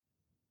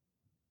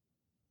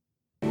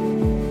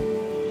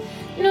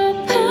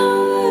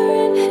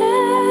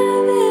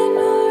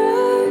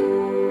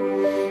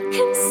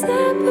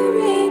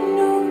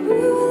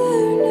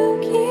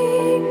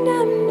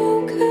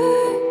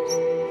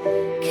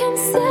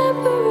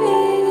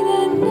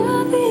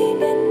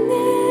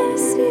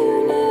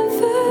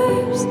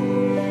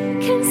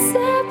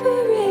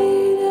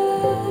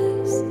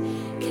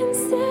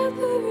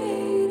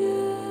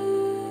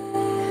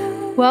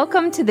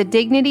Welcome to the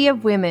Dignity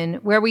of Women,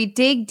 where we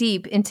dig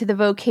deep into the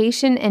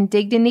vocation and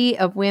dignity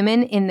of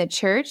women in the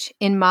church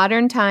in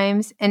modern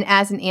times and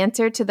as an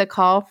answer to the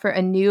call for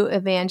a new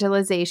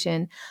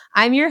evangelization.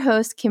 I'm your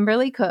host,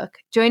 Kimberly Cook.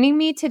 Joining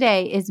me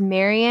today is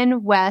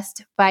Marian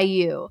West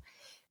Veilleux.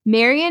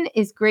 Marian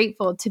is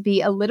grateful to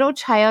be a little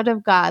child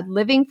of God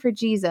living for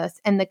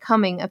Jesus and the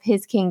coming of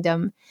his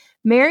kingdom.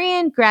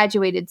 Marian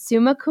graduated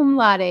summa cum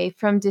laude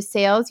from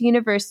DeSales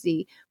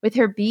University with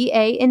her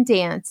BA in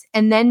dance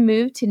and then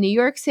moved to New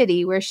York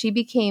City, where she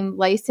became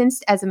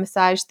licensed as a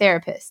massage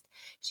therapist.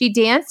 She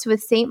danced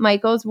with St.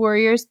 Michael's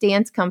Warriors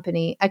Dance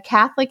Company, a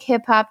Catholic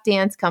hip-hop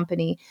dance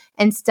company,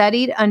 and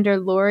studied under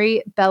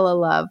Lori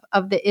Bellalove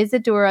of the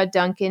Isadora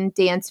Duncan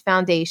Dance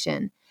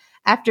Foundation.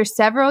 After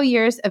several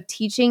years of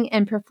teaching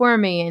and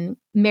performing,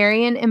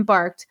 Marian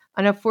embarked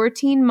on a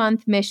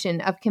 14-month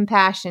mission of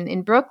compassion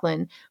in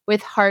Brooklyn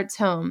with Heart's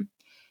Home.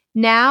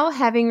 Now,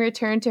 having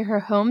returned to her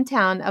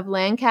hometown of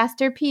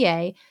Lancaster,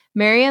 PA,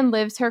 Marian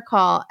lives her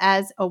call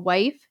as a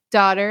wife,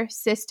 daughter,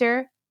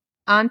 sister,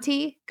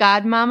 auntie,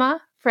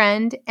 godmama,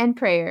 friend, and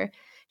prayer.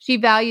 She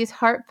values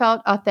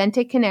heartfelt,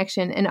 authentic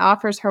connection and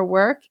offers her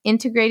work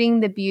integrating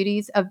the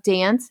beauties of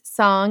dance,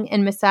 song,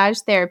 and massage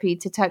therapy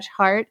to touch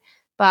heart,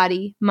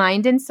 body,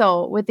 mind, and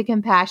soul with the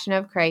compassion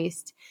of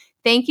Christ.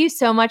 Thank you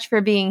so much for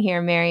being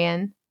here,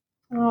 Marian.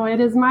 Oh, it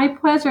is my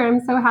pleasure.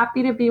 I'm so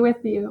happy to be with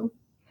you.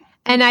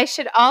 And I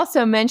should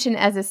also mention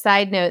as a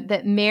side note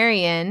that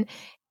Marian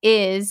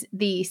is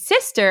the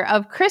sister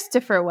of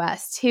Christopher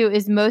West, who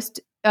is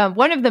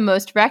one of the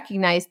most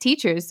recognized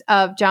teachers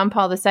of John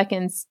Paul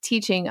II's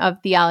teaching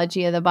of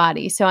Theology of the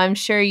Body. So I'm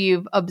sure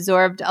you've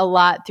absorbed a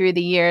lot through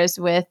the years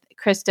with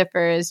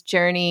Christopher's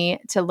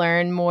journey to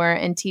learn more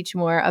and teach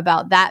more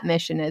about that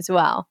mission as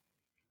well.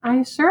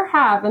 I sure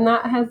have, and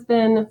that has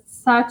been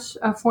such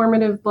a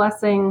formative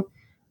blessing.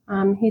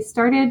 He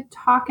started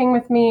talking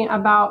with me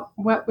about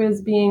what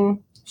was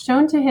being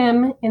shown to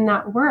him in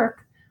that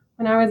work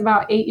when I was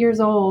about 8 years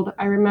old.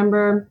 I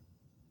remember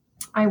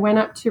I went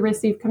up to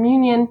receive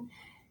communion,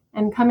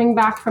 and coming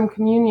back from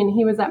communion,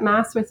 he was at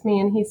Mass with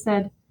me, and he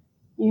said,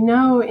 "You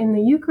know, in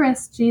the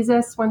Eucharist,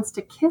 Jesus wants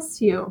to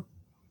kiss you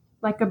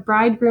like a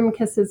bridegroom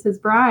kisses his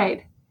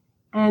bride."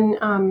 And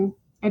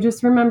I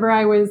just remember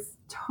I was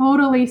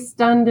totally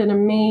stunned and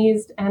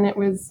amazed, and it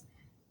was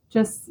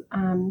just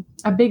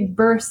a big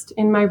burst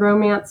in my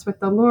romance with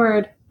the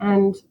Lord.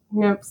 And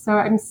so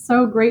I'm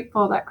so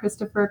grateful that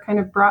Christopher kind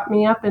of brought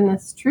me up in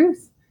this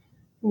truth.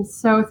 I'm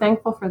so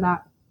thankful for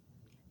that.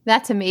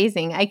 That's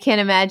amazing. I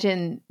can't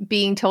imagine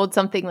being told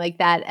something like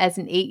that as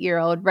an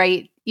 8-year-old,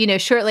 right?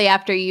 Shortly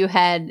after you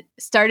had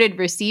started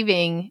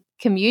receiving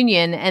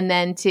communion, and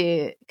then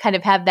to kind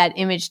of have that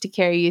image to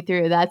carry you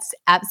through. That's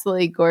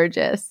absolutely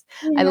gorgeous.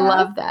 Yeah. I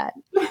love that.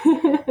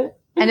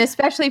 And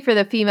especially for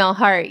the female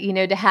heart,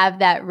 to have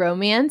that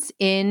romance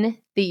in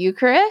the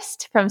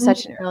Eucharist from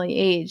such an early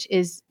age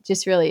is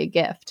just really a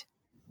gift.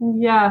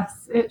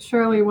 Yes, it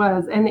surely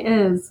was and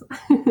is.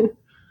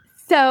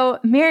 So,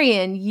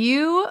 Marian,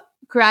 you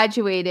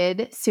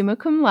graduated summa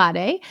cum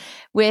laude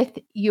with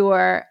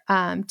your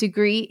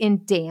degree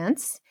in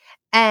dance.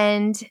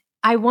 And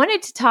I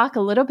wanted to talk a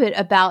little bit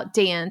about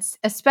dance,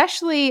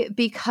 especially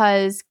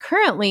because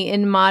currently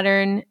in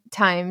modern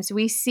times,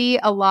 we see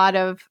a lot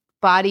of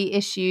body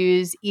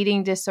issues,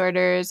 eating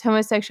disorders,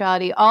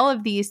 homosexuality, all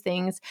of these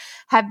things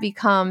have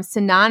become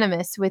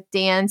synonymous with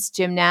dance,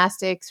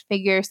 gymnastics,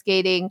 figure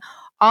skating,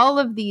 all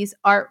of these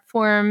art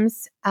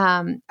forms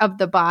of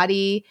the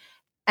body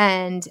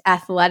and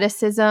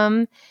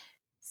athleticism.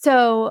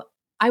 So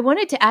I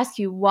wanted to ask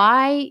you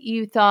why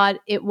you thought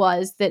it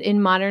was that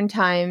in modern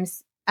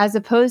times, as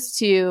opposed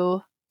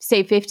to,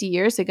 say, 50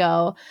 years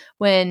ago,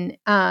 when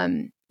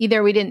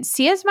either we didn't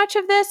see as much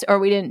of this or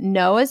we didn't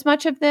know as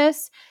much of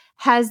this,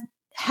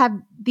 have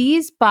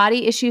these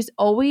body issues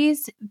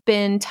always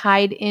been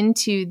tied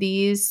into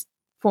these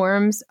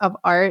forms of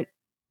art,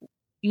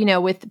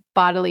 with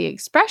bodily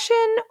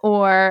expression,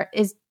 or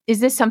is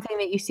this something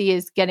that you see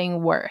is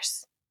getting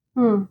worse?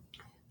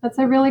 That's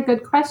a really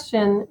good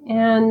question.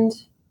 And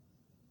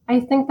I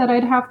think that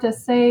I'd have to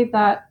say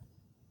that,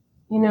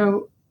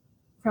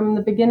 from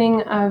the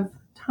beginning of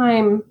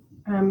time,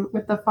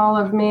 with the fall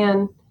of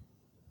man,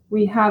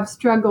 we have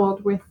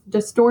struggled with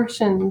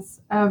distortions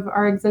of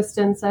our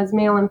existence as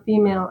male and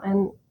female,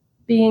 and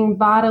being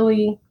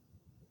bodily,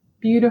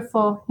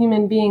 beautiful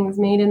human beings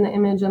made in the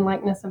image and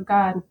likeness of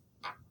God.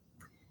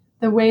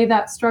 The way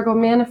that struggle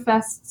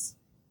manifests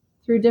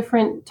through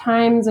different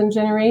times and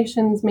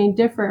generations may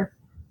differ.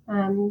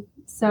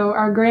 So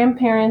our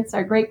grandparents,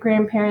 our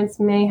great-grandparents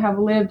may have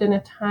lived in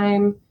a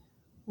time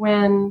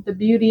when the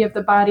beauty of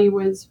the body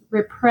was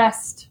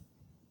repressed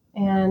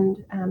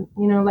and,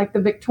 like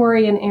the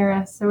Victorian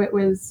era, so it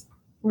was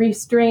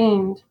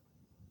restrained.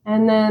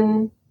 And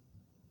then,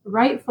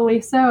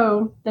 rightfully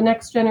so, the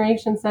next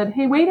generation said,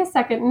 "Hey, wait a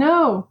second,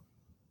 no,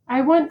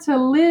 I want to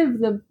live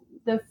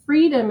the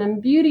freedom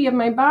and beauty of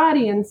my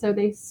body." And so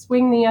they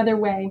swing the other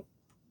way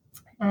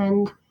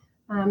and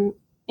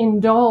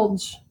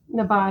indulge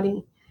the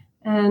body.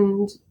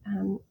 and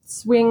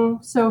swing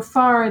so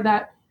far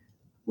that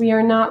we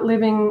are not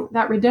living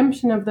that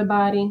redemption of the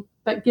body,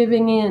 but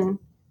giving in,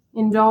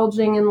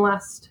 indulging in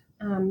lust.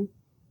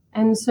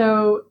 And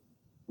so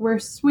we're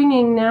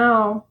swinging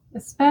now,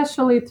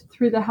 especially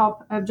through the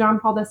help of John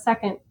Paul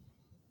II,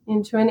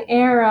 into an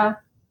era,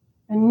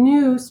 a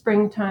new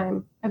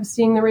springtime of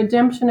seeing the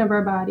redemption of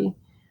our body,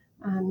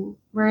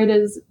 where it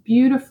is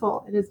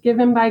beautiful, it is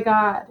given by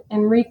God,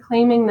 and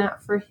reclaiming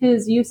that for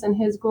His use and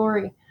His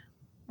glory.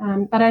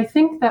 But I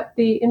think that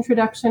the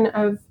introduction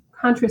of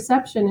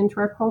contraception into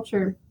our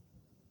culture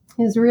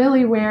is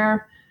really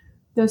where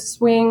the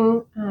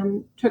swing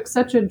took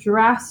such a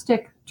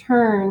drastic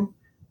turn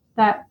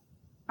that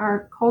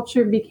our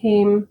culture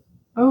became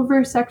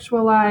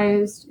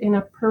over-sexualized in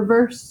a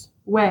perverse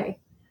way.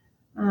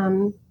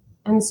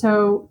 And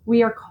so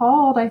we are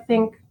called, I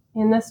think,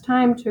 in this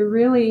time to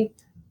really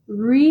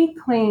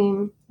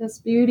reclaim this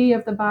beauty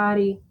of the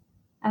body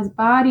as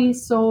body,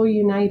 soul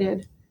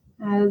united,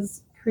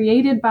 as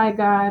created by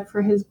God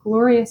for His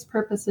glorious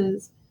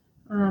purposes.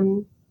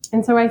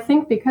 And so I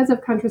think because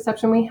of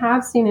contraception, we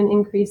have seen an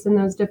increase in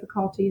those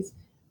difficulties.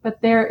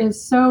 But there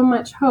is so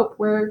much hope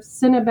where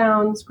sin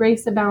abounds,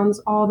 grace abounds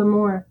all the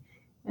more.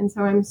 And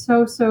so I'm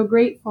so, so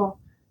grateful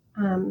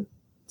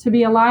to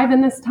be alive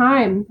in this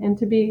time and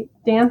to be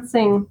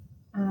dancing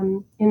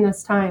in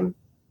this time.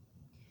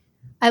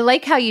 I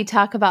like how you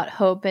talk about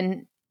hope,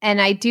 and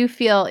I do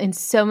feel in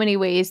so many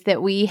ways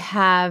that we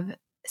have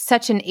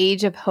such an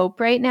age of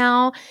hope right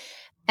now.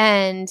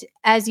 And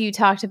as you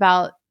talked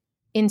about,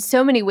 in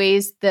so many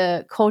ways,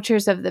 the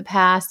cultures of the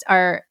past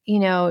are,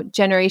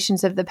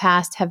 generations of the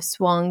past have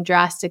swung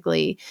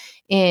drastically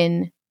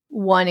in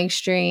one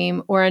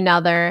extreme or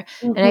another.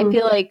 Mm-hmm. And I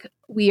feel like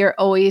we are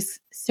always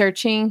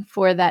searching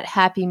for that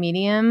happy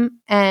medium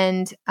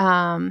and,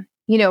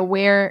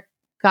 where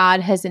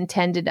God has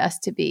intended us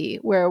to be,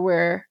 where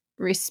we're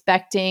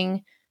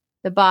respecting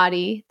the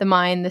body, the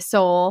mind, the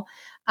soul,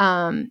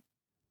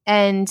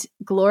 and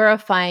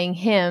glorifying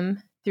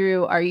Him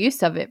through our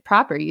use of it,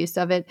 proper use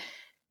of it.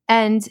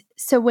 And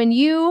so when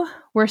you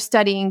were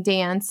studying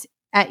dance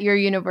at your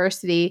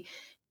university,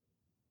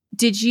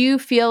 did you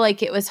feel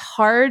like it was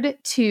hard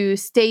to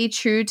stay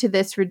true to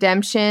this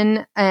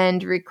redemption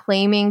and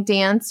reclaiming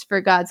dance for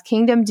God's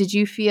kingdom? Did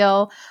you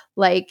feel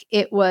like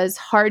it was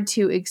hard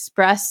to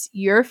express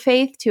your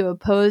faith to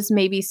oppose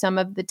maybe some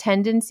of the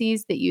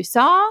tendencies that you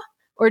saw?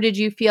 Or did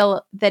you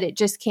feel that it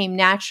just came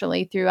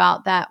naturally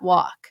throughout that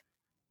walk?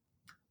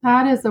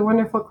 That is a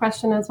wonderful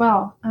question as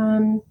well.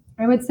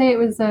 I would say it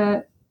was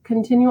a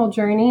continual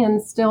journey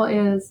and still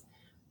is.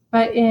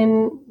 But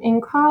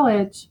in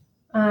college,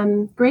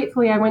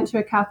 gratefully, I went to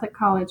a Catholic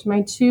college.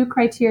 My two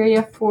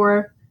criteria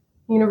for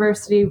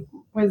university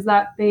was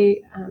that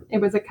it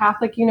was a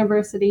Catholic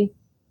university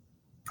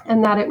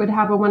and that it would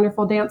have a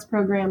wonderful dance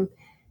program.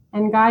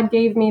 And God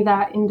gave me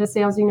that in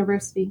DeSales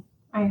University.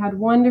 I had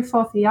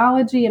wonderful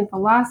theology and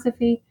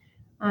philosophy,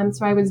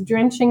 so I was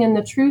drenching in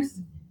the truth,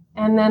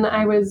 and then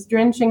I was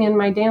drenching in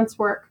my dance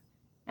work.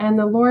 And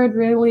the Lord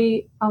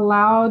really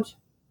allowed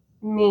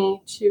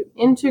me to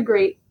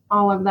integrate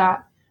all of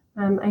that.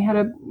 I had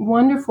a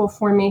wonderful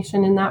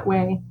formation in that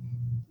way.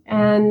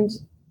 And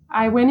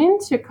I went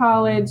into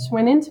college,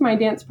 went into my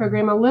dance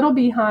program a little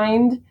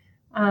behind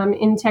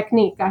in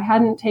technique. I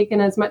hadn't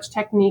taken as much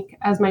technique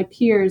as my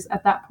peers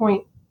at that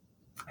point.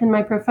 And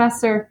my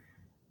professor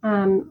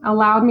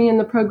allowed me in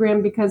the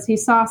program because he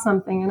saw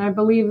something. And I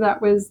believe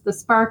that was the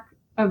spark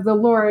of the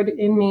Lord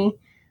in me.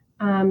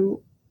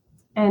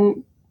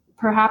 And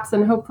perhaps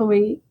and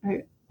hopefully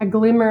a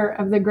glimmer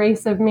of the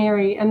grace of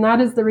Mary. And that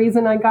is the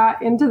reason I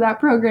got into that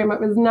program. It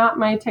was not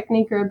my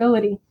technique or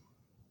ability,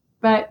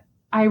 but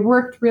I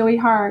worked really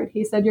hard.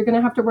 He said, you're going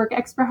to have to work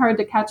extra hard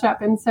to catch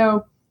up. And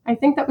so I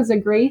think that was a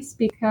grace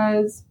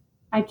because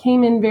I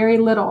came in very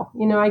little.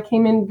 I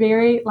came in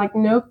very,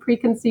 no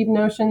preconceived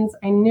notions.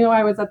 I knew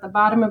I was at the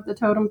bottom of the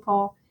totem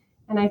pole.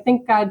 And I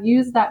think God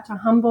used that to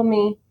humble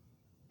me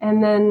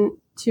and then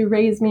to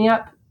raise me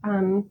up,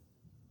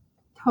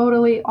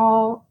 totally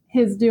all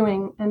His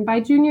doing. And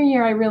by junior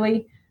year, I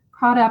really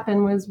caught up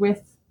and was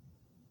with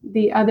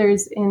the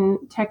others in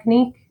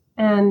technique.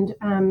 And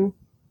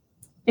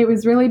it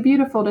was really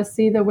beautiful to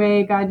see the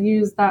way God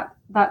used that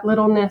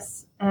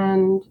littleness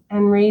and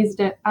raised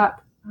it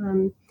up.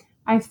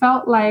 I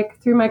felt like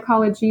through my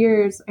college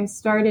years, I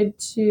started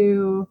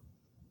to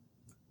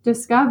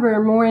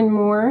discover more and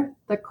more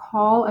the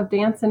call of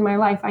dance in my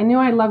life. I knew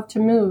I loved to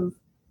move,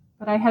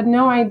 but I had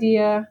no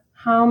idea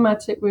how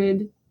much it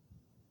would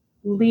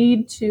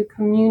lead to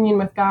communion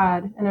with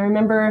God. And I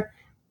remember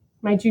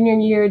my junior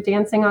year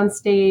dancing on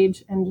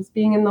stage and just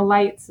being in the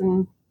lights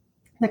and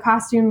the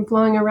costume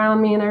flowing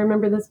around me. And I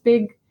remember this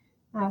big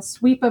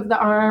sweep of the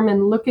arm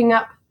and looking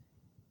up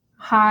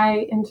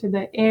high into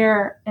the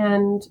air.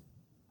 And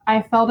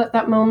I felt at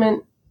that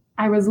moment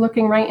I was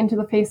looking right into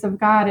the face of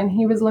God, and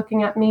He was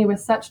looking at me with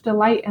such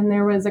delight, and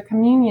there was a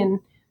communion.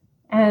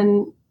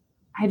 And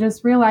I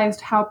just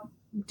realized how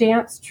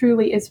dance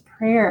truly is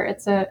prayer.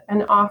 It's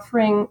an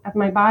offering of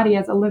my body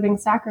as a living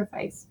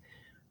sacrifice.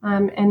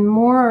 and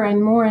more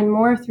and more and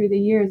more through the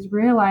years,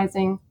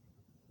 realizing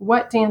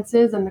what dance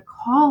is and the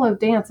call of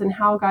dance and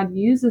how God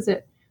uses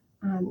it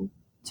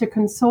to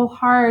console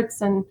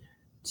hearts and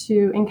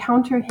to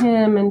encounter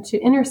Him and to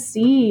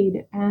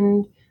intercede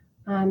and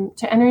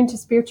to enter into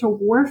spiritual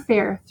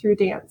warfare through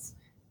dance.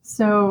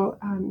 So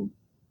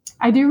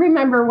I do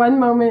remember one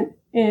moment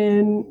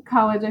in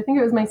college, I think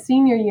it was my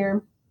senior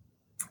year,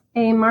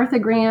 a Martha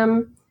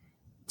Graham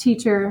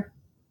teacher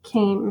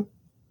came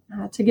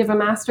to give a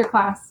master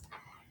class.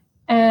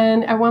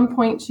 And at one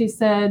point she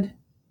said,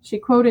 she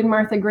quoted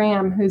Martha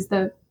Graham, who's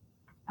a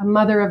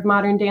mother of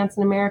modern dance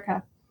in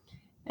America.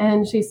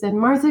 And she said,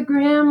 Martha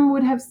Graham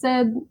would have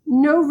said,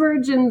 no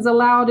virgins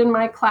allowed in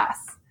my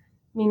class,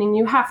 meaning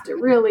you have to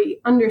really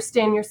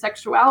understand your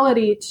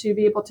sexuality to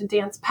be able to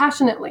dance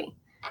passionately.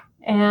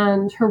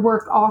 And her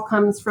work all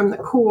comes from the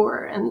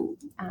core and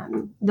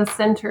the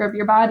center of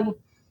your body.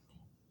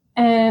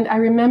 And I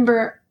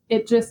remember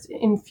it just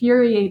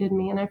infuriated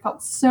me. And I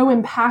felt so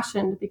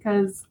impassioned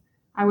because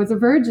I was a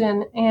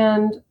virgin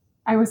and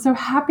I was so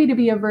happy to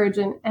be a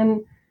virgin.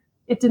 And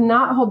it did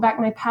not hold back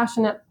my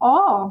passion at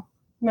all.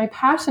 My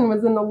passion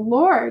was in the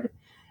Lord.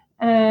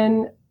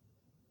 And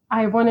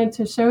I wanted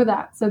to show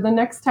that. So the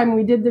next time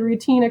we did the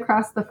routine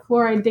across the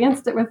floor, I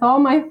danced it with all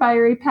my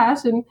fiery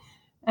passion.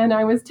 And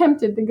I was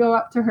tempted to go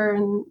up to her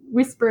and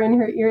whisper in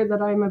her ear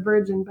that I'm a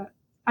virgin, but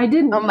I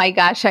didn't. Oh my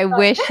gosh, I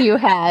wish you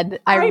had.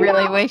 I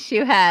really wish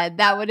you had.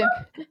 That would have,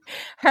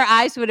 her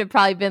eyes would have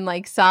probably been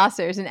like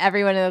saucers and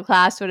everyone in the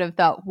class would have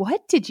thought,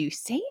 what did you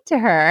say to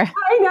her?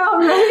 I know,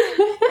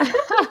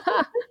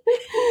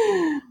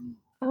 right?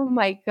 Oh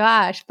my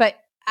gosh. But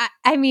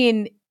I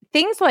mean,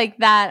 things like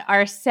that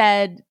are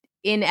said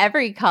in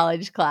every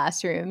college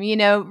classroom,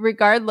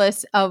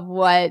 regardless of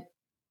what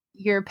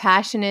your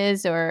passion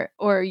is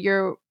or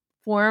your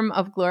form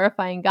of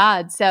glorifying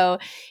God. So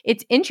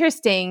it's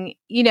interesting,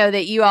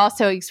 that you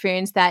also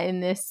experienced that in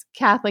this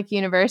Catholic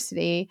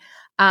university.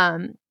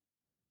 And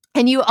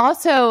you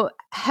also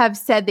have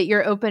said that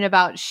you're open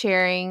about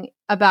sharing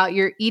about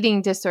your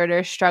eating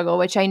disorder struggle,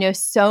 which I know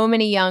so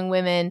many young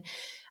women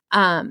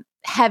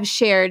have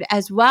shared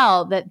as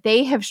well, that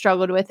they have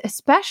struggled with,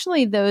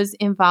 especially those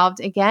involved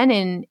again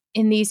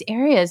in these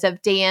areas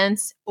of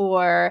dance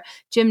or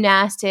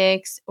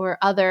gymnastics or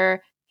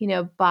other,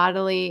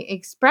 bodily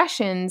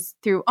expressions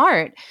through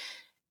art.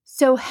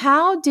 So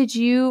how did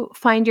you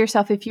find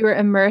yourself, if you were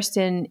immersed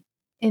in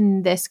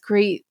this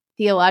great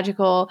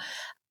theological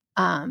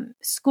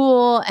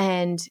school,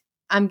 and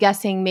I'm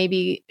guessing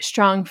maybe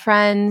strong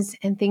friends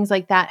and things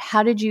like that,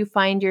 how did you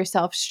find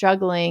yourself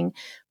struggling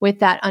with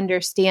that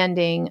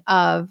understanding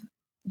of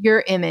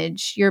your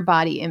image, your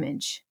body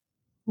image?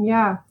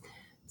 Yeah.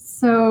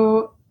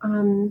 So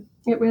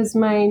it was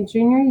my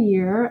junior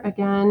year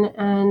again,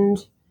 and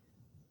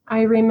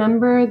I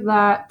remember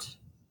that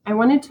I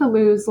wanted to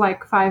lose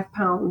like 5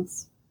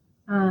 pounds.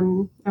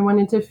 I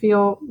wanted to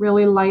feel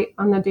really light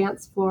on the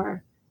dance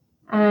floor,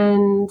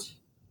 and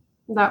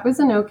that was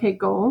an okay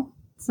goal.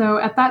 So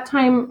at that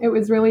time, it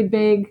was really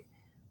big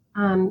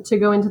to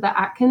go into the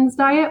Atkins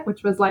diet,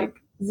 which was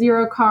like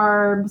 0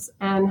 carbs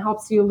and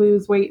helps you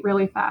lose weight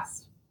really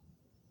fast.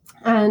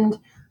 And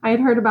I had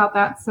heard about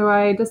that, so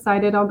I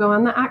decided I'll go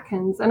on the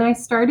Atkins. And I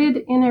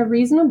started in a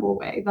reasonable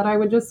way, that I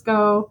would just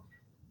go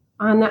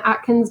on the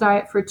Atkins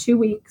diet for 2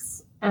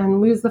 weeks and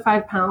lose the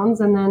 5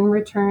 pounds and then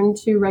return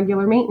to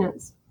regular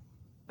maintenance.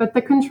 But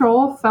the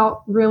control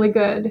felt really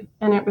good,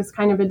 and it was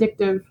kind of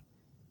addictive.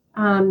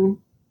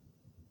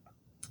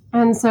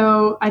 And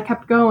so I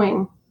kept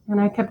going, and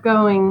I kept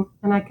going,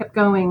 and I kept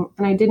going,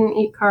 and I didn't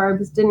eat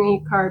carbs.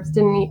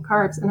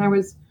 And I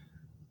was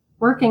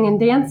working and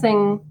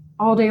dancing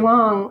all day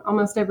long,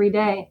 almost every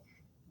day.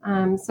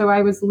 So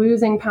I was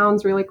losing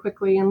pounds really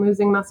quickly and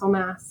losing muscle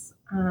mass.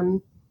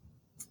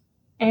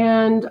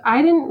 And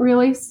I didn't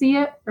really see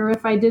it, or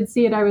if I did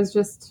see it, I was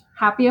just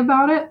happy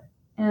about it.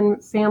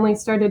 And family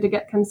started to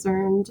get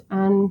concerned.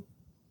 And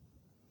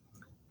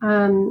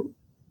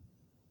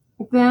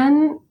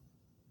then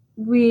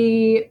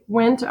we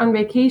went on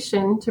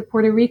vacation to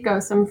Puerto Rico.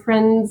 Some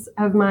friends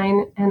of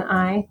mine and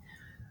I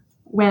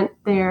went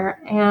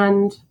there,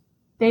 and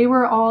they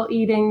were all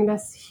eating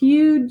this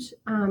huge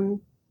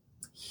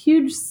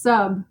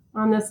sub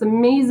on this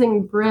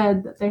amazing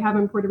bread that they have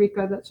in Puerto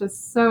Rico that's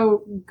just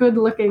so good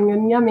looking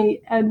and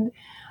yummy. And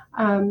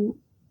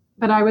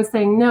but I was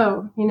saying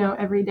no,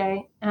 every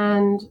day.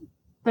 And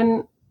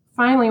then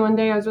finally one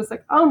day I was just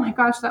like, oh my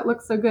gosh, that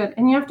looks so good.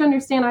 And you have to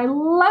understand, I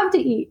love to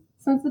eat.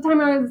 Since the time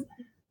I was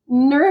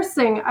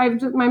nursing,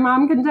 my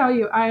mom can tell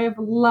you, I have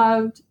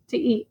loved to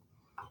eat.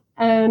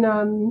 And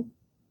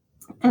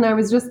I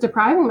was just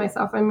depriving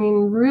myself.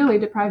 Really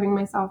depriving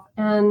myself.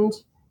 And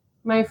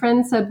my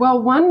friend said, well,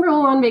 one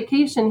rule on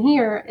vacation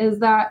here is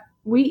that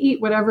we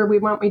eat whatever we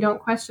want. We don't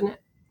question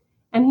it.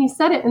 And he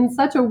said it in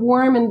such a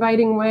warm,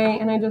 inviting way.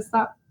 And I just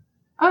thought,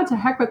 oh, to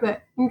heck with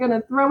it. I'm going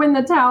to throw in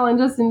the towel and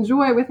just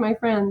enjoy with my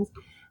friends.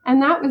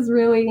 And that was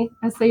really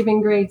a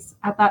saving grace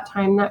at that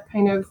time. That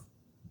kind of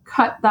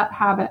cut that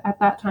habit at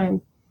that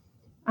time.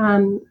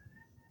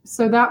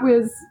 so that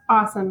was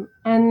awesome.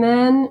 And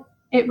then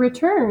it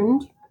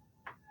returned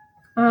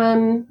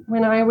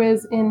when I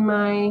was in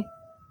my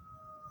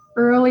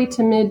early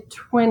to mid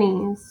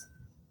 20s.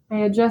 I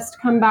had just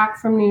come back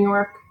from New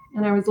York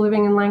and I was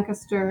living in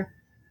Lancaster,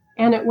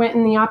 and it went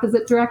in the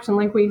opposite direction,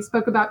 like we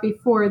spoke about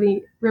before,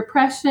 the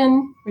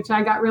repression, which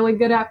I got really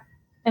good at,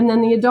 and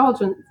then the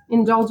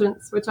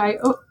indulgence, which I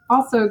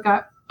also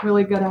got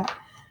really good at,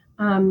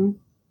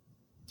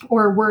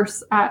 or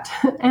worse at.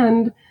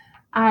 And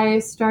I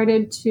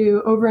started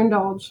to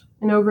overindulge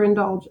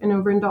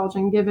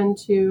and give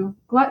into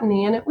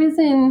gluttony. And it was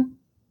in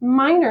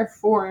minor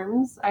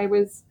forms. I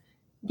was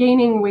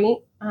gaining weight,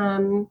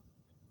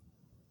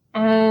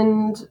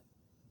 and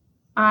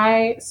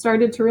I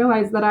started to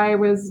realize that I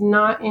was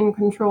not in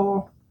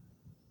control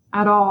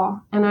at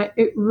all. And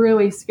it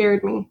really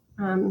scared me,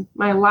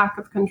 my lack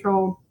of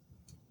control.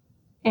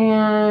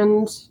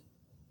 And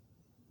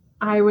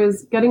I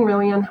was getting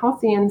really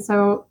unhealthy. And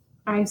so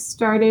I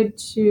started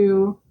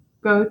to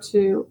go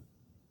to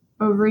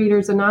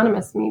Overeaters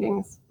Anonymous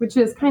meetings, which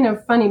is kind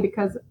of funny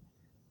because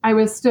I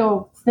was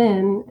still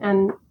thin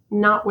and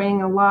not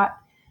weighing a lot,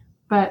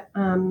 but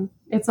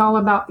it's all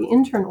about the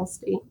internal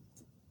state.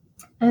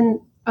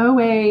 And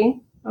OA,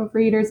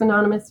 Overeaters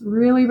Anonymous,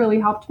 really, really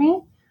helped me.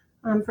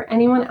 For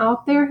anyone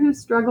out there who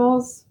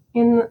struggles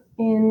in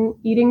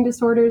eating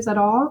disorders at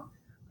all,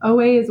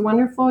 OA is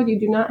wonderful. You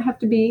do not have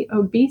to be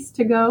obese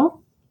to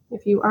go.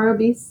 If you are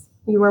obese,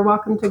 you are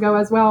welcome to go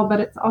as well, but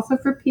it's also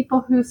for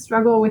people who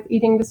struggle with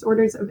eating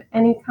disorders of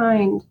any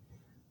kind.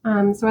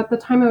 So at the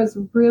time I was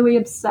really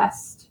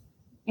obsessed,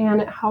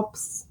 and it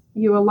helps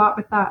you a lot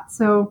with that.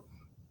 So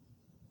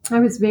I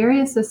was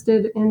very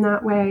assisted in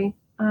that way.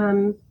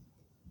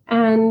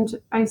 And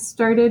I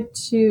started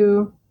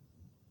to,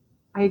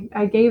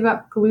 I gave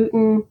up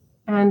gluten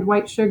and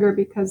white sugar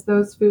because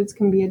those foods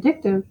can be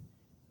addictive.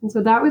 And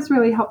so that was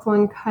really helpful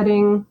in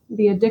cutting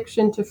the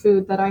addiction to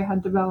food that I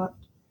had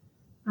developed.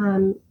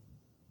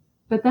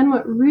 But then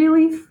what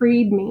really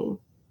freed me,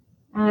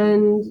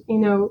 and,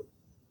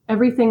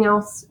 everything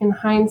else in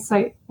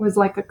hindsight was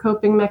like a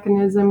coping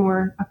mechanism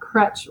or a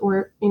crutch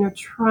or,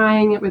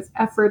 trying, it was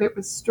effort, it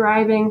was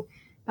striving,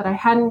 but I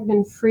hadn't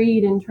been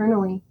freed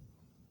internally.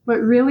 What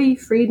really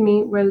freed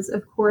me was,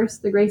 of course,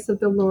 the grace of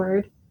the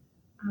Lord,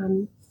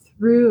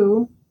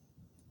 through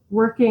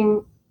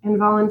working and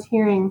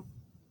volunteering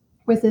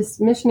with this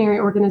missionary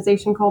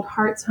organization called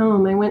Heart's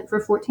Home. I went for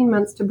 14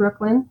 months to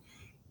Brooklyn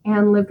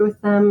and lived with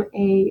them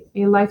a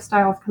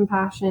lifestyle of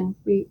compassion.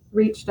 We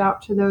reached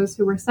out to those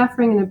who were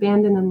suffering and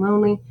abandoned and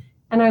lonely,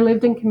 and I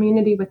lived in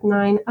community with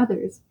 9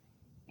 others.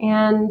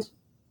 And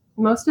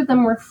most of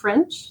them were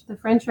French. The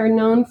French are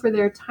known for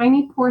their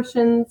tiny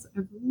portions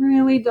of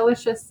really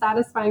delicious,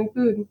 satisfying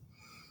food.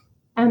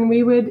 And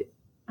we would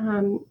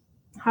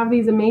have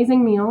these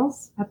amazing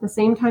meals at the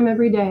same time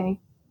every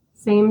day,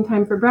 same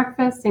time for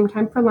breakfast, same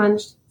time for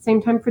lunch,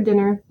 same time for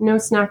dinner, no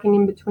snacking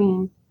in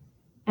between.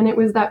 And it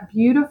was that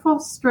beautiful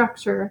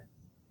structure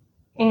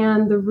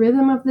and the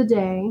rhythm of the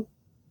day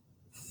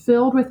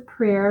filled with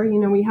prayer.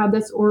 We had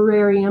this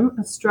orarium,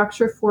 a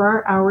structure for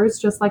our hours,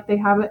 just like they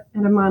have it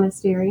at a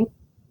monastery,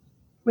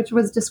 which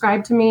was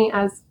described to me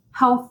as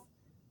health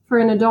for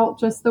an adult,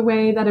 just the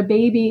way that a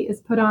baby is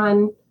put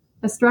on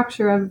a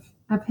structure of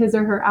his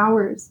or her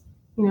hours.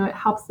 It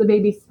helps the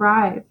baby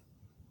thrive.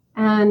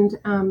 And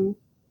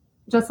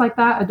just like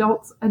that,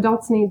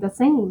 adults need the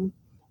same.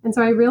 And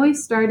so I really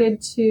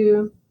started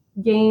to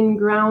gain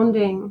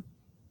grounding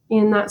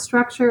in that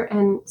structure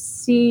and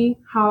see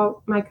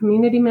how my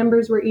community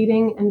members were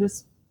eating and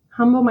just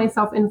humble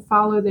myself and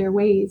follow their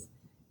ways.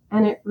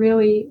 And it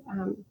really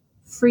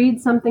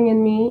freed something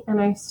in me, and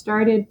I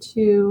started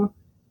to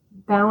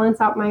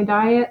balance out my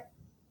diet,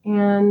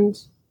 and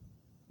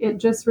it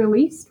just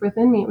released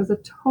within me. It was a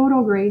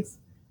total grace.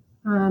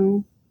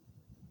 And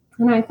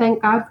I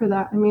thank God for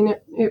that. I mean,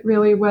 it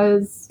really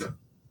was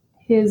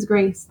His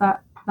grace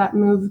that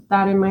moved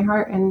that in my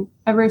heart. And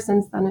ever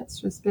since then,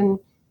 it's just been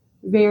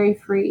very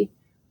free.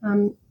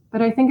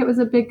 But I think it was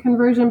a big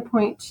conversion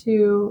point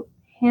to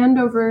hand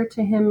over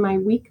to Him my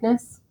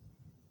weakness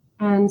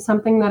and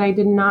something that I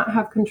did not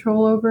have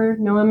control over.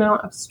 No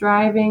amount of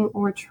striving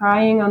or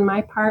trying on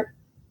my part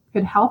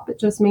could help. It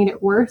just made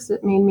it worse.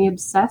 It made me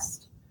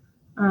obsessed.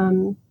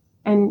 And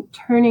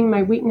turning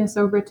my weakness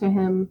over to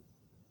Him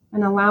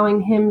and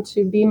allowing Him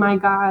to be my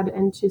God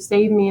and to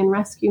save me and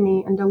rescue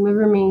me and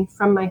deliver me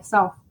from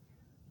myself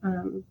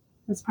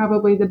was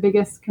probably the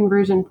biggest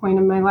conversion point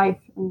in my life,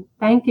 and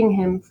thanking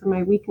Him for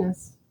my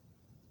weakness.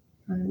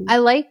 I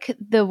like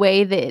the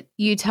way that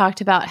you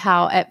talked about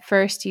how at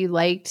first you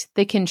liked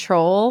the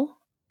control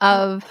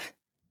of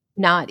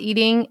not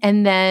eating.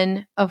 And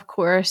then, of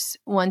course,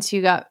 once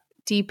you got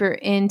deeper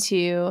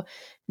into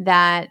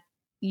that,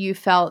 you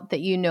felt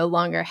that you no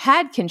longer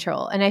had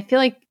control. And I feel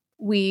like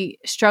we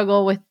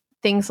struggle with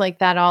things like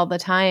that all the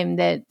time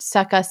that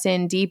suck us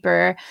in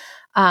deeper.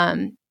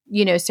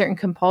 Certain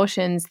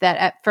compulsions that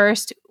at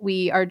first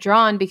we are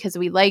drawn because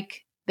we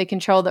like the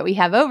control that we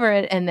have over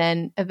it, and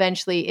then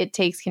eventually it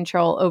takes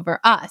control over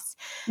us.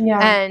 Yeah.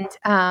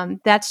 And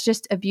that's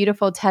just a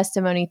beautiful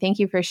testimony. Thank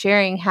you for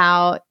sharing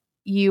how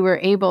you were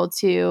able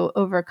to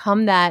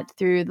overcome that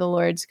through the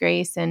Lord's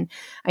grace. And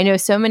I know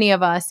so many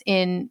of us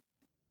in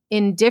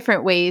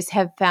different ways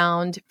have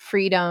found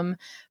freedom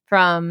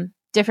from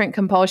different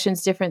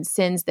compulsions, different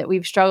sins that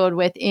we've struggled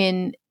with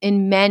in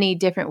many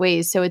different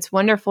ways. So it's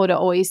wonderful to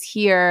always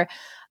hear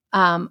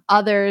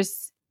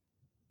others'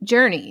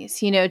 journeys,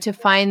 to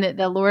find that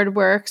the Lord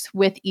works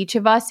with each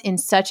of us in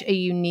such a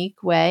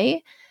unique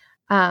way.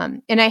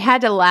 And I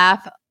had to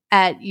laugh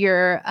at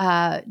your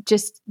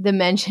just the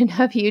mention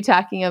of you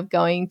talking of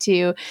going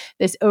to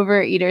this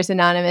Overeaters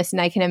Anonymous,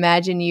 and I can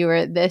imagine you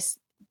were this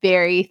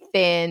very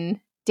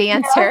thin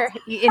dancer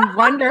in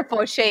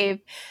wonderful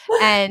shape.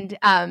 And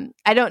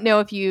I don't know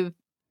if you've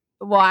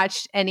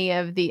watched any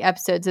of the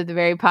episodes of the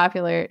very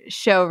popular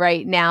show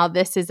right now,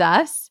 This Is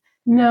Us.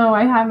 No,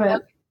 I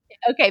haven't.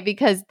 Okay,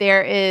 because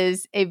there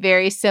is a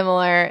very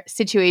similar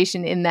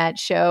situation in that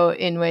show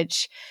in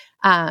which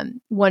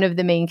one of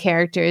the main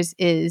characters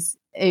is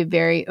a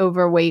very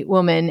overweight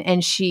woman,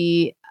 and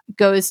she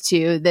goes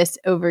to this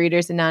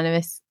Overeaters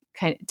Anonymous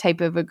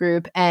type of a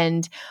group,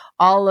 and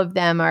all of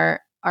them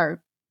are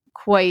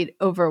quite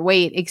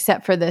overweight,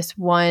 except for this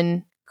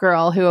one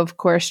girl who, of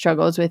course,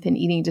 struggles with an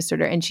eating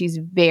disorder, and she's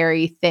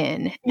very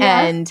thin.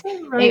 Yes, And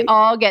right. they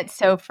all get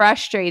so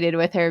frustrated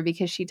with her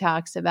because she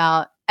talks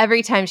about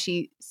every time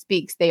she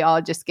speaks, they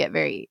all just get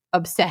very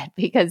upset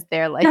because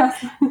they're like,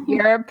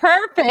 you're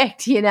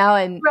perfect,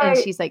 and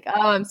she's like,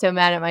 oh, I'm so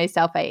mad at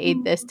myself. I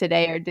ate this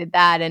today or did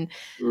that. And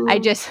I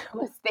just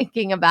was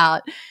thinking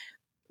about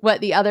what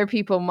the other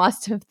people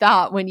must have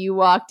thought when you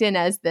walked in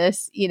as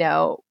this,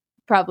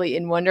 probably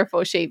in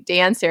wonderful shape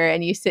dancer,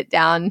 and you sit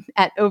down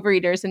at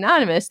Overeaters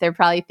Anonymous. They're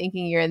probably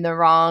thinking you're in the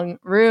wrong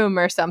room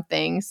or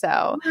something.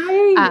 So,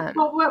 right.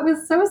 Well, what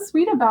was so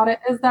sweet about it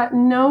is that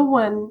no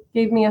one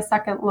gave me a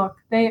second look.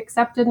 They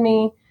accepted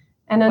me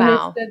and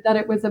understood that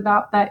it was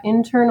about that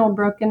internal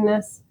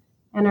brokenness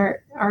and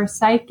our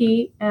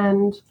psyche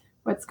and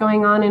what's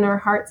going on in our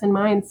hearts and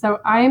minds. So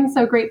I am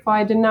so grateful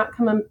I did not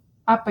come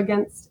up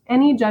against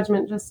any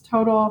judgment, just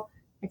total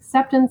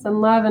acceptance and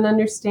love and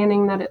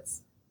understanding that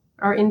it's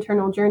our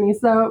internal journey.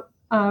 So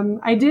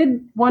I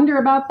did wonder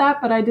about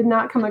that, but I did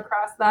not come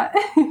across that.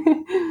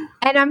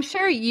 And I'm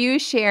sure you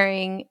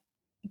sharing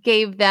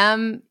gave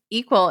them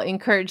equal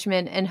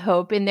encouragement and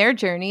hope in their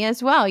journey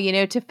as well,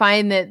 to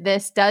find that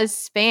this does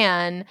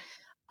span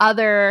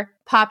other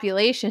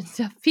populations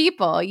of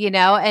people,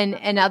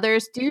 and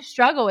others do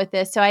struggle with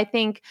this. So I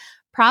think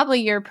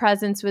probably your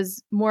presence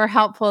was more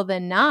helpful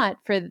than not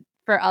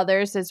for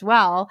others as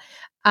well.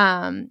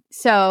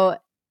 So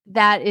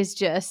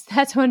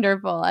that's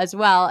wonderful as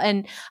well.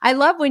 And I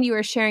love when you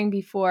were sharing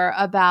before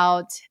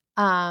about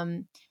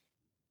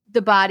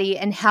the body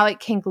and how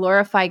it can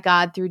glorify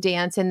God through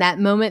dance, and that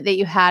moment that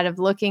you had of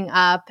looking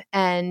up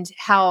and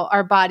how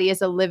our body is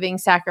a living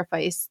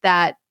sacrifice,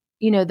 that,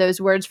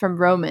 those words from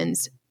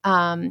Romans.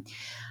 As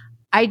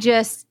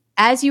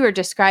you were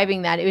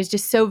describing that, it was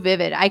just so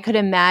vivid. I could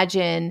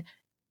imagine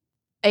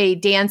a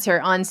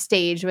dancer on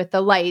stage with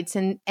the lights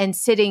and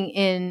sitting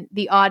in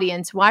the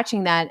audience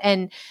watching that.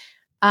 And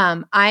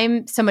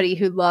I'm somebody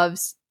who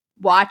loves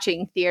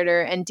watching theater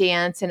and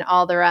dance and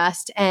all the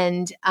rest.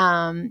 And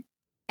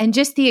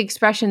just the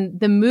expression,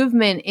 the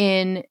movement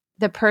in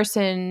the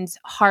person's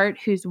heart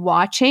who's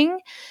watching,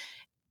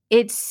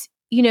 it's,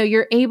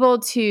 you're able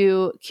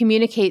to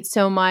communicate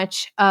so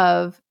much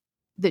of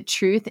the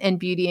truth and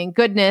beauty and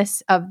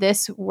goodness of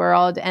this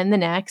world and the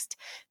next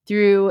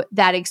through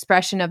that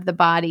expression of the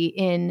body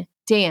in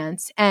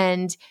dance.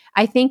 And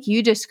I think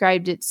you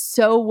described it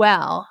so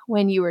well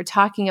when you were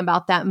talking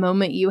about that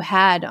moment you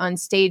had on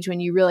stage when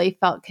you really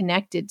felt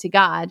connected to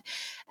God.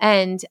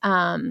 And,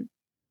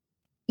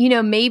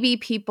 maybe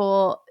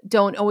people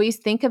don't always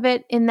think of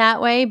it in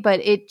that way, but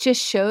it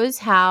just shows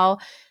how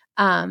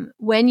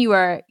when you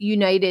are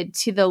united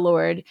to the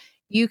Lord,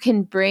 you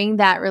can bring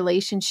that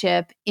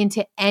relationship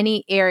into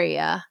any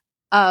area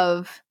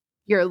of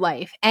your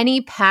life.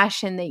 Any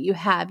passion that you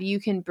have, you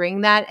can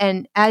bring that.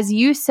 And as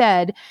you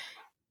said,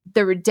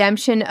 the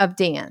redemption of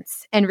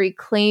dance and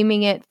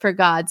reclaiming it for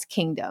God's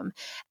kingdom.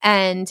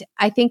 And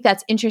I think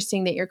that's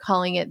interesting that you're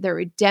calling it the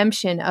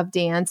redemption of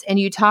dance. And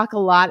you talk a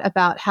lot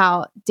about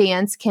how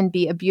dance can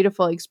be a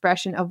beautiful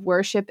expression of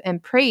worship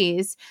and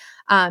praise,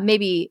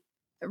 maybe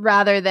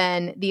rather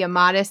than the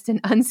immodest and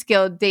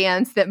unskilled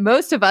dance that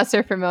most of us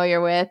are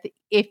familiar with.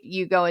 If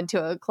you go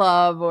into a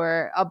club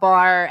or a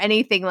bar or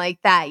anything like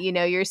that,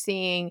 you're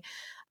seeing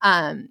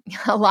a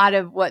lot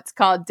of what's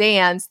called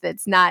dance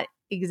that's not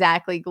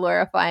exactly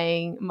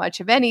glorifying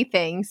much of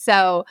anything.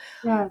 So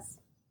yes.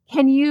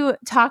 Can you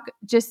talk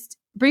just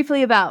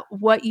briefly about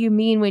what you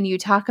mean when you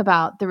talk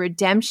about the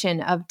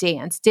redemption of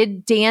dance?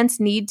 Did dance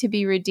need to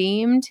be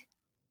redeemed?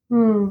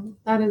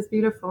 That is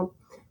beautiful.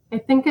 I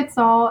think it's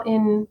all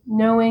in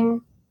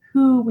knowing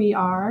who we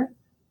are,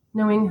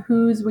 knowing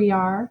whose we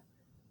are.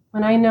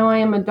 When I know I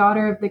am a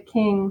daughter of the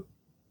King,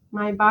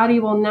 my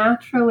body will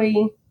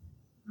naturally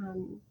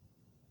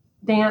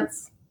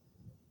dance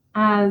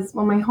as,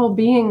 well, my whole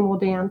being will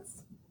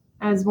dance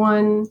as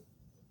one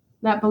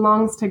that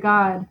belongs to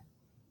God.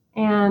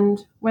 And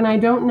when I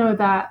don't know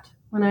that,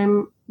 when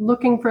I'm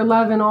looking for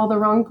love in all the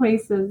wrong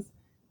places,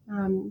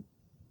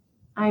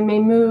 I may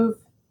move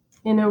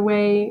in a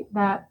way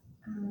that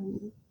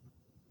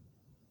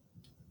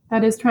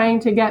that is trying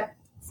to get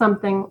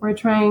something or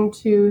trying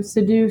to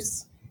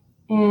seduce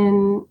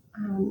in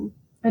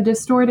a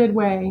distorted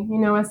way,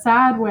 a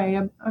sad way,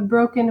 a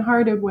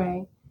broken-hearted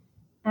way.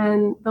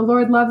 And the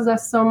Lord loves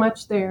us so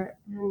much there,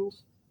 and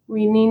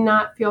we need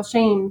not feel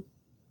shame.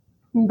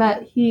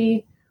 But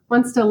He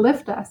wants to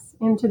lift us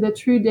into the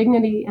true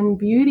dignity and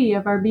beauty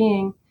of our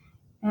being.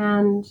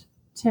 And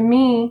to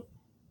me,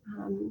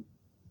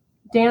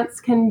 dance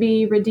can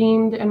be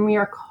redeemed, and we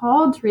are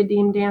called to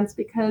redeem dance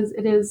because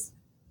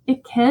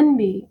it can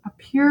be a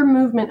pure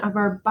movement of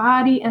our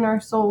body and our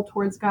soul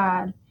towards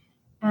God.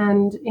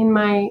 And in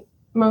my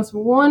most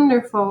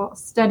wonderful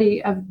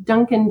study of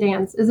Duncan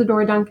dance,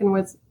 Isadora Duncan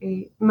was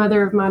a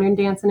mother of modern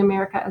dance in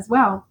America as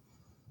well.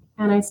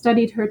 And I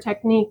studied her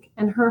technique,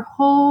 and her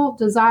whole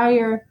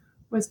desire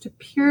was to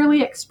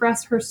purely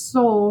express her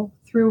soul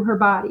through her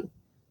body.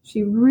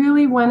 She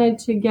really wanted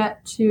to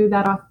get to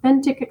that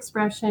authentic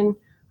expression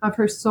of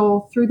her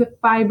soul through the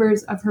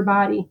fibers of her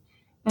body.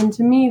 And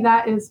to me,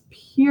 that is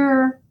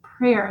pure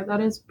prayer. That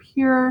is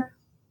pure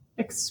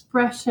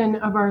expression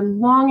of our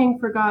longing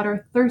for God,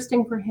 our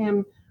thirsting for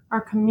Him,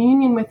 our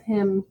communion with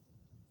Him,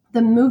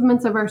 the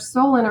movements of our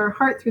soul and our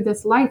heart through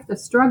this life, the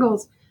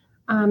struggles.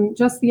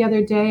 Just the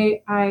other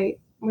day, I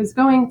was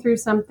going through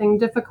something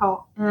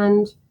difficult,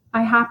 and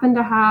I happened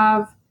to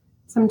have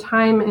some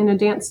time in a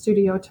dance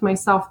studio to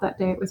myself that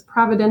day. It was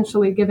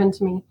providentially given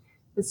to me.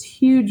 This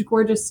huge,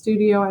 gorgeous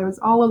studio. I was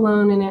all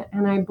alone in it,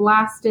 and I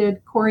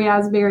blasted Corey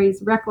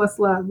Asbury's Reckless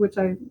Love, which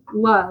I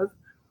love.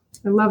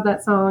 I love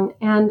that song.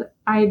 And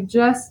I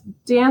just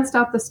danced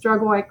out the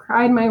struggle. I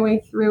cried my way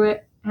through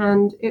it,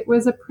 and it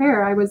was a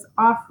prayer. I was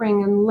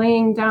offering and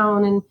laying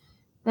down, and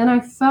then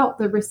I felt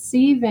the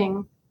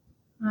receiving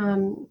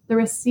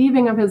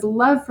of His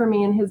love for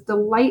me and His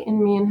delight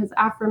in me and His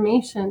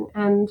affirmation,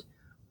 and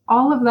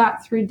all of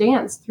that through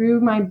dance,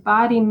 through my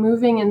body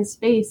moving in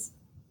space.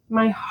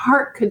 My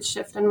heart could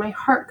shift, and my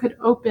heart could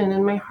open,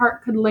 and my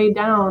heart could lay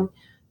down.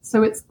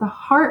 So it's the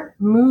heart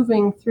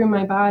moving through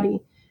my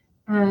body,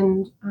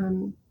 and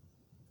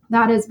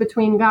that is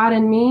between God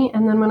and me.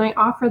 And then when I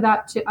offer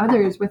that to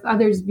others, with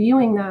others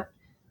viewing that,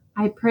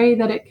 I pray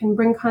that it can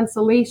bring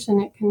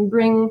consolation. It can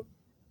bring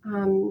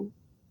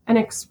an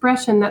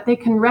expression that they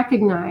can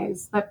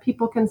recognize, that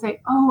people can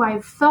say, oh,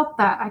 I've felt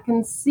that. I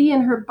can see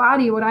in her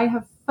body what I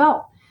have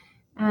felt.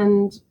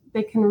 And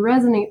they can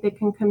resonate, they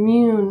can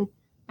commune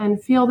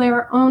and feel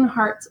their own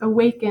hearts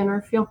awaken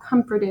or feel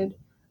comforted.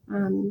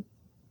 And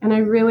I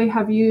really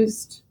have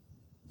used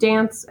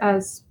dance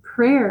as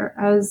prayer,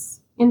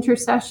 as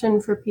intercession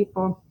for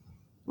people.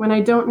 When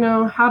I don't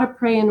know how to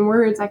pray in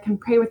words, I can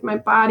pray with my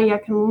body. I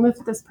can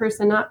lift this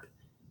person up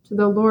to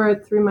the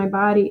Lord through my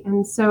body.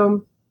 And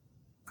so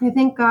I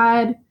think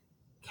God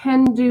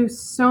can do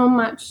so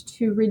much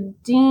to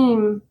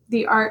redeem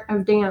the art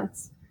of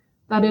dance,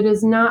 that it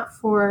is not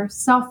for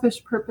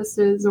selfish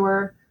purposes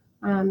or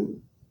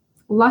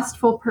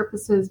lustful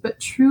purposes, but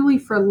truly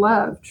for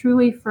love,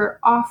 truly for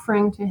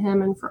offering to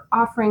Him and for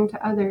offering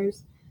to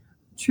others,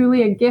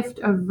 truly a gift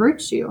of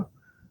virtue.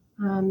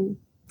 And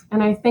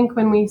I think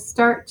when we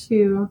start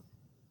to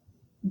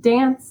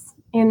dance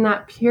in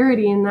that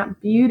purity, in that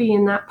beauty,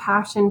 in that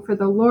passion for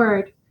the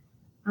Lord,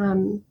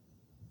 then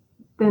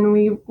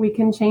we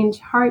can change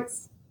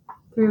hearts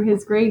through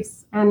His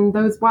grace, and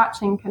those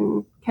watching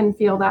can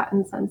feel that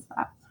and sense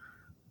that.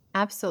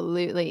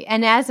 Absolutely.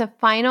 And as a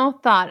final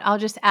thought, I'll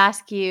just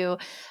ask you,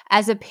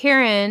 as a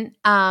parent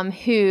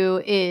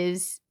who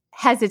is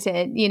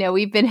hesitant,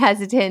 we've been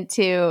hesitant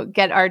to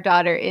get our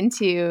daughter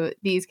into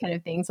these kind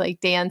of things like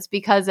dance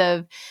because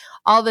of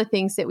all the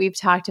things that we've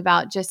talked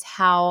about, just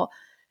how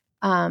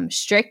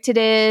strict it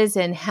is,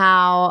 and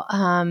how,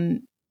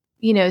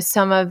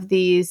 some of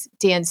these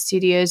dance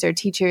studios or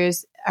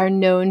teachers are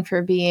known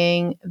for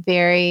being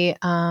very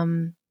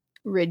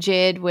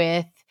rigid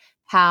with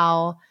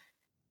how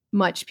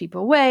much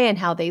people weigh and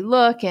how they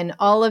look and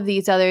all of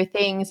these other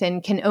things,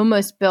 and can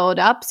almost build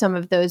up some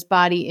of those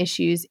body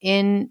issues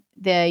in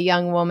the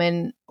young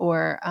woman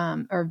or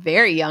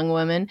very young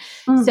woman.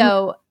 Mm-hmm.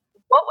 So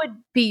what would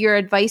be your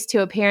advice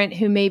to a parent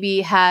who maybe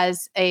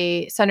has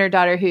a son or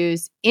daughter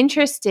who's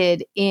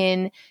interested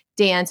in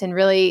dance and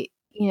really,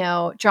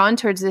 drawn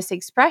towards this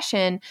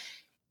expression?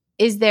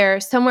 Is there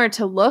somewhere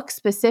to look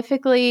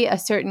specifically, a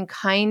certain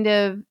kind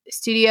of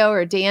studio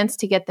or dance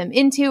to get them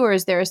into, or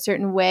is there a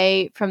certain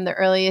way from the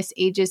earliest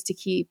ages to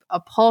keep a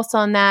pulse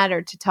on that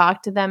or to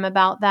talk to them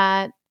about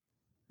that?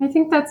 I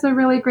think that's a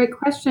really great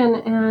question.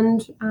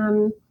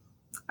 And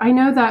I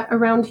know that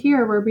around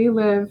here where we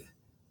live,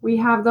 we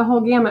have the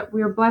whole gamut.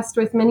 We are blessed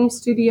with many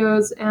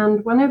studios,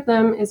 and one of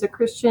them is a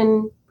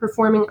Christian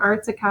Performing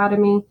Arts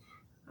Academy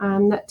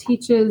that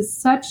teaches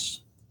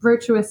such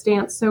virtuous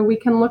dance. So we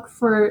can look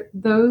for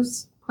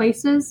those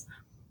places.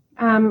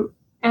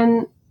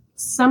 And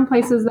some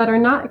places that are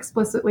not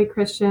explicitly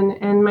Christian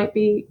and might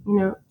be,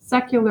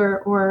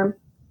 secular or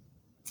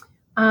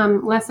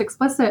less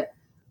explicit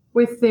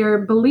with their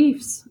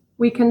beliefs,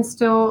 we can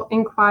still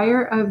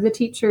inquire of the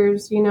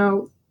teachers,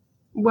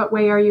 what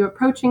way are you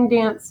approaching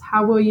dance?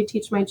 How will you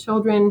teach my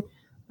children?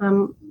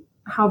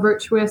 How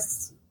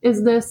virtuous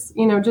is this?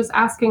 Just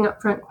asking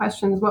upfront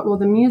questions. What will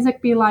the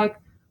music be like?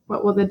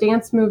 What will the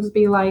dance moves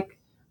be like?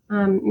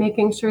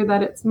 Making sure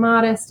that it's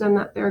modest and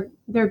that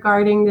they're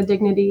guarding the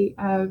dignity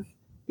of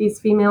these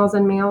females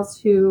and males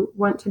who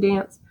want to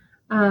dance.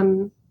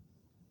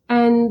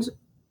 And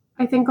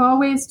I think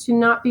always to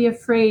not be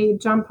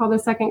afraid. John Paul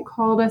II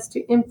called us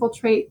to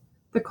infiltrate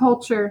the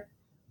culture,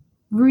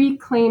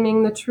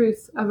 reclaiming the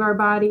truth of our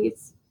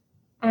bodies.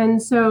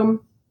 And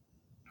so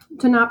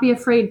to not be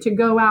afraid to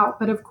go out,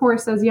 but of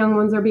course, as young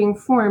ones are being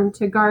formed,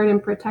 to guard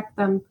and protect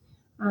them.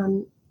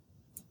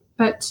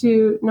 But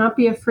to not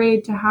be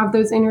afraid to have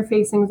those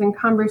interfacings and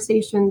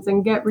conversations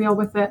and get real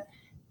with it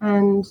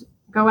and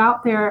go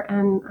out there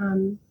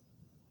and,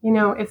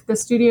 if the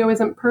studio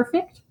isn't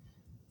perfect,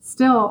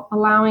 still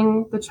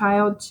allowing the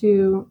child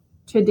to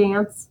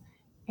dance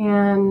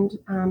and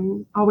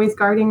always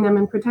guarding them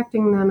and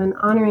protecting them and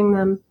honoring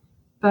them,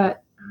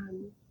 but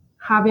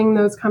having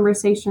those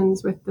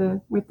conversations with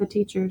the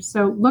teachers.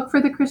 So look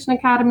for the Christian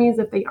academies.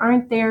 If they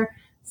aren't there,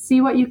 see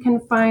what you can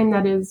find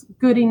that is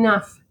good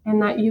enough and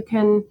that you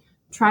can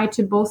try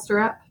to bolster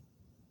up.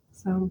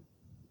 So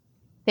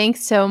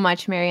thanks so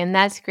much, Marian.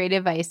 That's great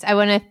advice. I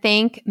want to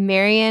thank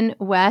Marian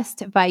West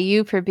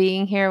Veilleux for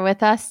being here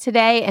with us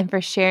today and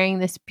for sharing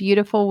this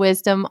beautiful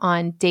wisdom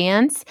on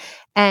dance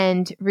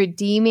and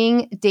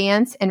redeeming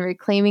dance and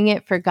reclaiming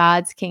it for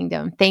God's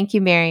kingdom. Thank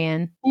you,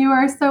 Marian. You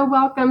are so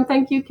welcome.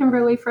 Thank you,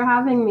 Kimberly, for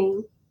having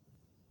me.